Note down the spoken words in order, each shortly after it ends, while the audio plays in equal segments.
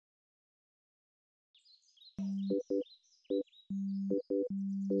Huh?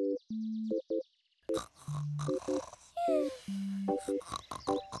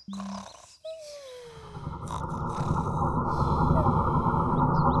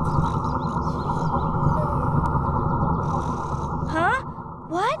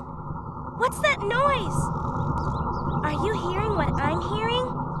 What? What's that noise? Are you hearing what I'm hearing?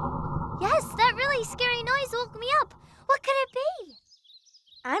 Yes, that really scary noise woke me up. What could it be?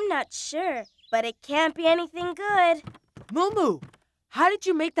 I'm not sure, but it can't be anything good. Moo, how did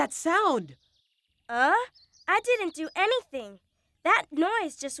you make that sound? I didn't do anything. That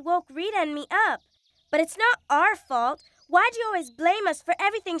noise just woke Rita and me up. But it's not our fault. Why do you always blame us for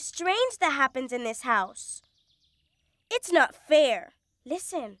everything strange that happens in this house? It's not fair.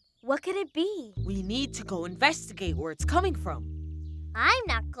 Listen, what could it be? We need to go investigate where it's coming from. I'm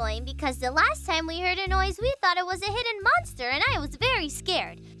not going because the last time we heard a noise, we thought it was a hidden monster, and I was very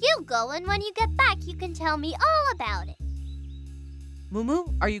scared. You go, and when you get back, you can tell me all about it. Moo,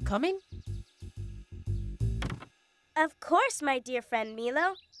 are you coming? Of course, my dear friend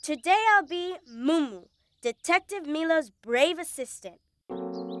Milo. Today I'll be Mumu, Detective Milo's brave assistant.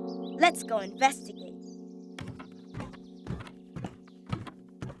 Let's go investigate.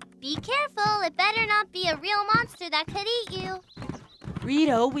 Be careful. It better not be a real monster that could eat you.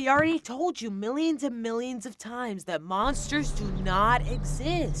 Rito, we already told you millions and millions of times that monsters do not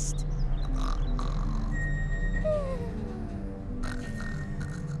exist.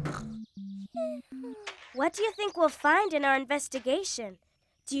 What do you think we'll find in our investigation?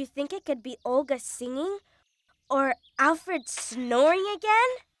 Do you think it could be Olga singing? Or Alfred snoring again?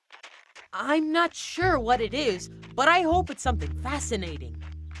 I'm not sure what it is, but I hope it's something fascinating.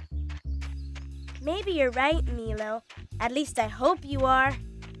 Maybe you're right, Milo. At least I hope you are.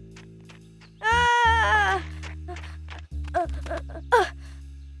 Ah!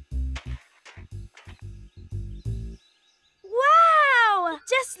 Wow!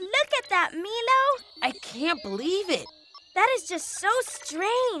 Just look at that, Milo! I can't believe it. That is just so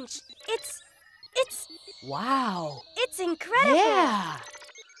strange. It's Wow. It's incredible. Yeah.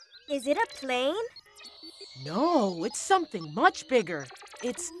 Is it a plane? No, it's something much bigger.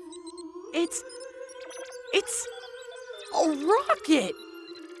 It's a rocket.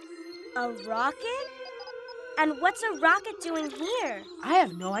 A rocket? And what's a rocket doing here? I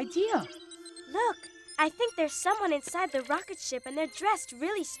have no idea. Look, I think there's someone inside the rocket ship and they're dressed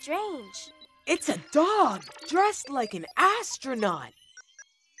really strange. It's a dog dressed like an astronaut.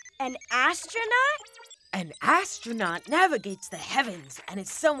 An astronaut? An astronaut navigates the heavens and is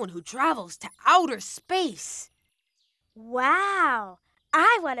someone who travels to outer space. Wow,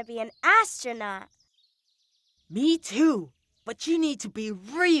 I want to be an astronaut. Me too. But you need to be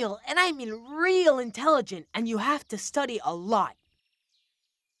real, and I mean real intelligent, and you have to study a lot.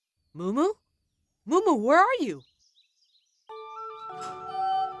 Mumu? Mumu, where are you?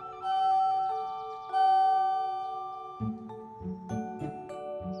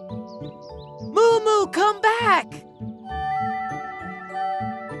 Mumu, come back!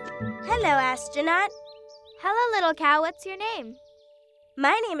 Hello, astronaut. Hello, little cow. What's your name?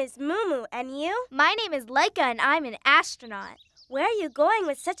 My name is Mumu, and you? My name is Laica, and I'm an astronaut. Where are you going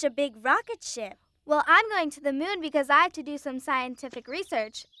with such a big rocket ship? Well, I'm going to the moon because I have to do some scientific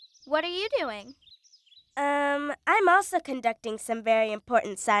research. What are you doing? I'm also conducting some very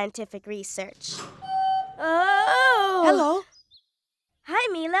important scientific research. Oh! Hello. Hi,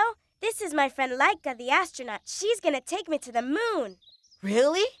 Milo. This is my friend Laica, the astronaut. She's gonna take me to the moon.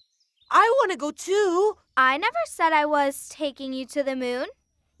 Really? I want to go too. I never said I was taking you to the moon.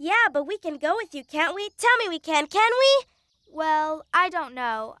 Yeah, but we can go with you, can't we? Tell me we can we? Well, I don't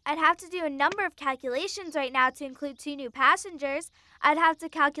know. I'd have to do a number of calculations right now to include 2 new passengers. I'd have to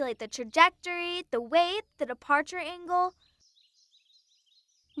calculate the trajectory, the weight, the departure angle.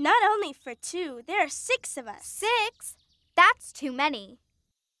 Not only for 2, there are 6 of us. 6? That's too many.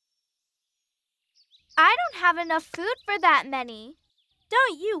 I don't have enough food for that many.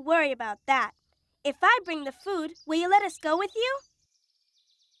 Don't you worry about that. If I bring the food, will you let us go with you?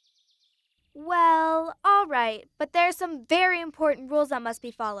 Well, all right, but there are some very important rules that must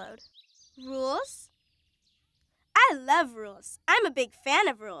be followed. Rules? I love rules. I'm a big fan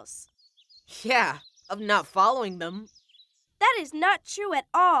of rules. Yeah, of not following them. That is not true at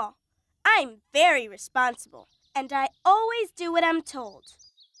all. I'm very responsible, and I always do what I'm told.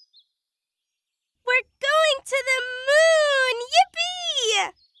 We're going to the moon!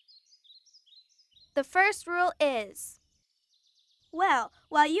 Yippee! The first rule is... Well,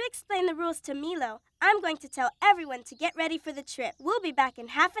 while you explain the rules to Milo, I'm going to tell everyone to get ready for the trip. We'll be back in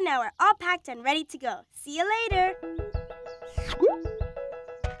half an hour, all packed and ready to go. See you later.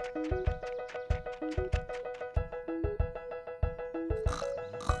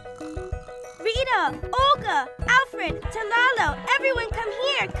 Rita, Olga, Alfred, Talalo, everyone come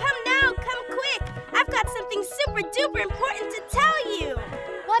here. Come now, come quick. I've got something super duper important to tell you.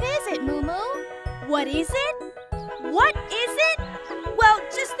 What is it, Moo? What is it? What is it? Well,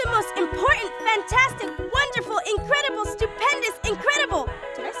 just the most important, fantastic, wonderful, incredible, stupendous, incredible.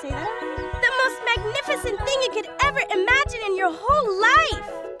 Did I say that? The most magnificent thing you could ever imagine in your whole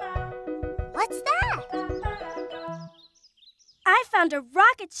life. What's that? I found a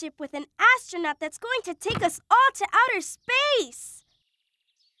rocket ship with an astronaut that's going to take us all to outer space.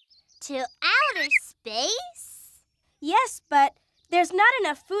 To outer space? Yes, but there's not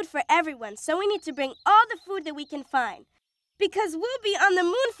enough food for everyone, so we need to bring all the food that we can find. Because we'll be on the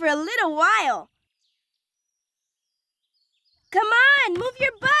moon for a little while. Come on, move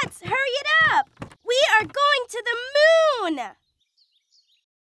your butts, hurry it up. We are going to the moon.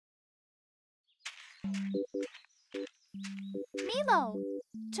 Milo,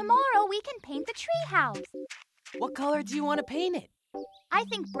 tomorrow we can paint the treehouse. What color do you want to paint it? I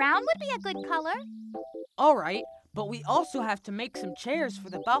think brown would be a good color. All right, but we also have to make some chairs for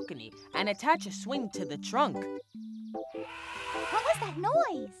the balcony and attach a swing to the trunk. What was that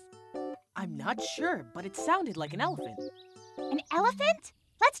noise? I'm not sure, but it sounded like an elephant. An elephant?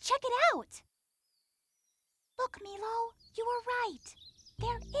 Let's check it out. Look, Milo, you were right.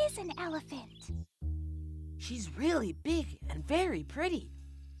 There is an elephant. She's really big and very pretty.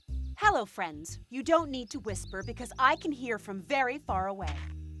 Hello, friends. You don't need to whisper because I can hear from very far away.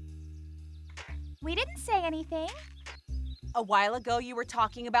 We didn't say anything. A while ago, you were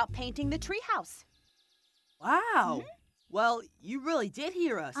talking about painting the treehouse. Wow. Well, you really did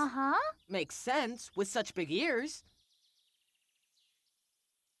hear us. Uh-huh. Makes sense with such big ears.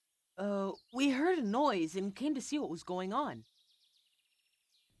 We heard a noise and came to see what was going on.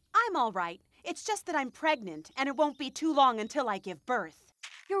 I'm all right. It's just that I'm pregnant, and it won't be too long until I give birth.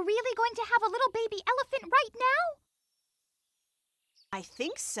 You're really going to have a little baby elephant right now? I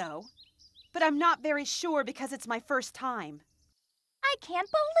think so, but I'm not very sure because it's my first time. I can't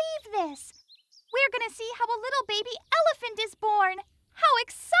believe this. We're going to see how a little baby elephant is born. How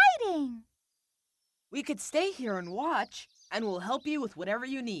exciting! We could stay here and watch, and we'll help you with whatever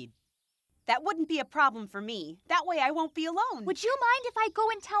you need. That wouldn't be a problem for me. That way I won't be alone. Would you mind if I go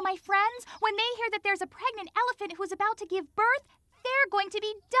and tell my friends? When they hear that there's a pregnant elephant who's about to give birth, they're going to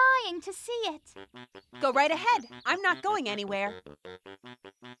be dying to see it. Go right ahead. I'm not going anywhere.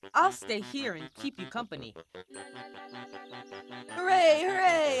 I'll stay here and keep you company. Hooray,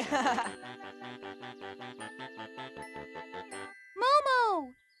 hooray!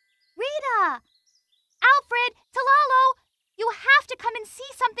 Moo! Rita! Alfred! Talalo! You have to come and see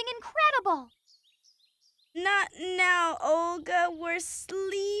something incredible. Not now, Olga. We're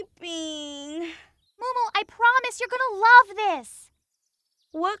sleeping. Mumu, I promise you're going to love this.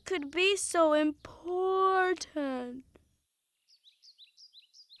 What could be so important?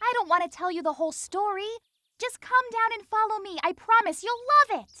 I don't want to tell you the whole story. Just come down and follow me. I promise you'll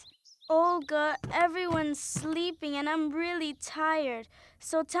love it. Olga, everyone's sleeping and I'm really tired.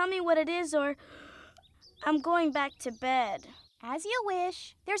 So tell me what it is or I'm going back to bed. As you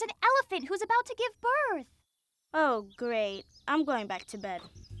wish. There's an elephant who's about to give birth. Oh, great. I'm going back to bed.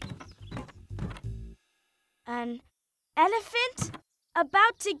 An elephant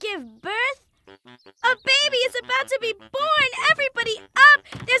about to give birth? A baby is about to be born! Everybody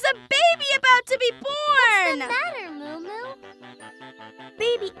up! There's a baby about to be born! What's the matter, Moo Moo?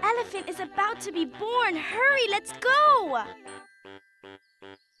 Baby elephant is about to be born. Hurry, let's go!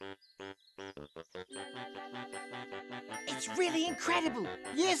 It's really incredible.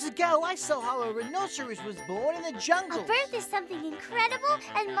 Years ago, I saw how a rhinoceros was born in the jungle. A birth is something incredible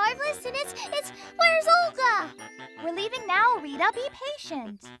and marvelous, and it's where's Olga? We're leaving now, Rita. Be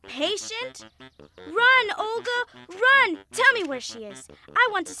patient. Patient? Run, Olga, run! Tell me where she is. I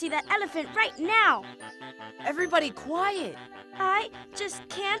want to see that elephant right now. Everybody quiet. I just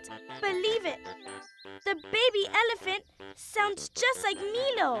can't believe it. The baby elephant sounds just like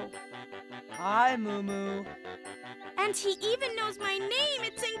Milo. Hi, Moo. And he even knows my name.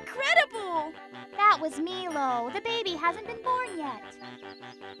 It's incredible. That was Milo. The baby hasn't been born yet.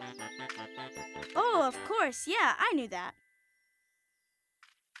 Oh, of course. Yeah, I knew that.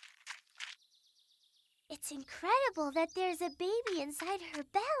 It's incredible that there's a baby inside her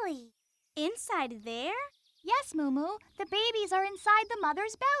belly. Inside there? Yes, Mumu. The babies are inside the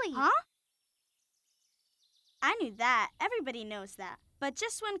mother's belly. Huh? I knew that. Everybody knows that. But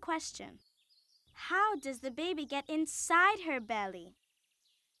just one question. How does the baby get inside her belly?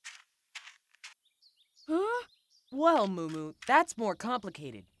 Huh? Well, Moo, that's more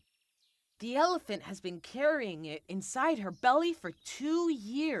complicated. The elephant has been carrying it inside her belly for 2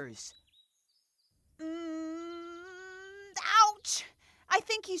 years. Ouch! I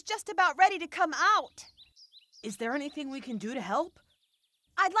think he's just about ready to come out. Is there anything we can do to help?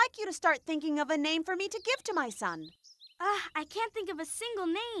 I'd like you to start thinking of a name for me to give to my son. I can't think of a single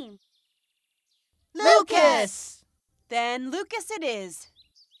name. Lucas! Then Lucas it is.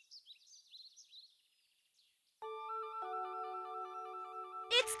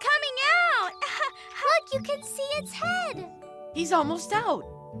 It's coming out! Look, you can see its head. He's almost out.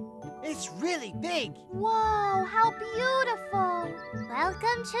 It's really big. Whoa, how beautiful.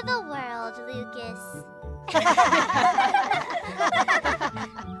 Welcome to the world, Lucas.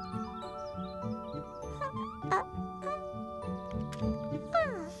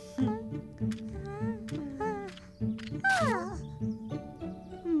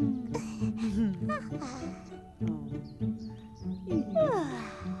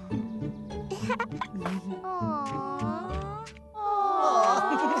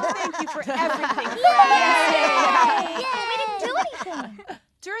 Thank you for everything, Yay! friends. We didn't do anything.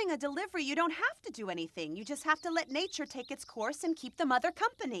 During a delivery, you don't have to do anything. You just have to let nature take its course and keep the mother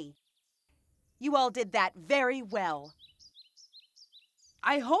company. You all did that very well.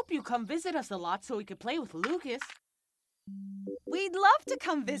 I hope you come visit us a lot so we could play with Lucas. We'd love to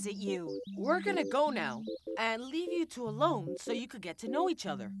come visit you. We're gonna go now and leave you two alone so you could get to know each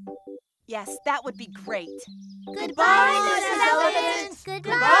other. Yes, that would be great. Goodbye, Mrs. Elephant.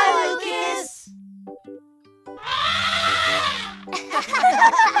 Goodbye, Lucas!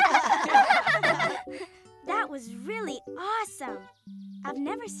 That was really awesome. I've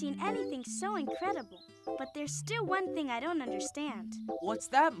never seen anything so incredible. But there's still one thing I don't understand. What's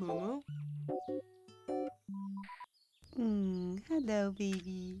that, Moo? Hello,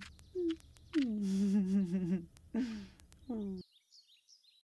 baby.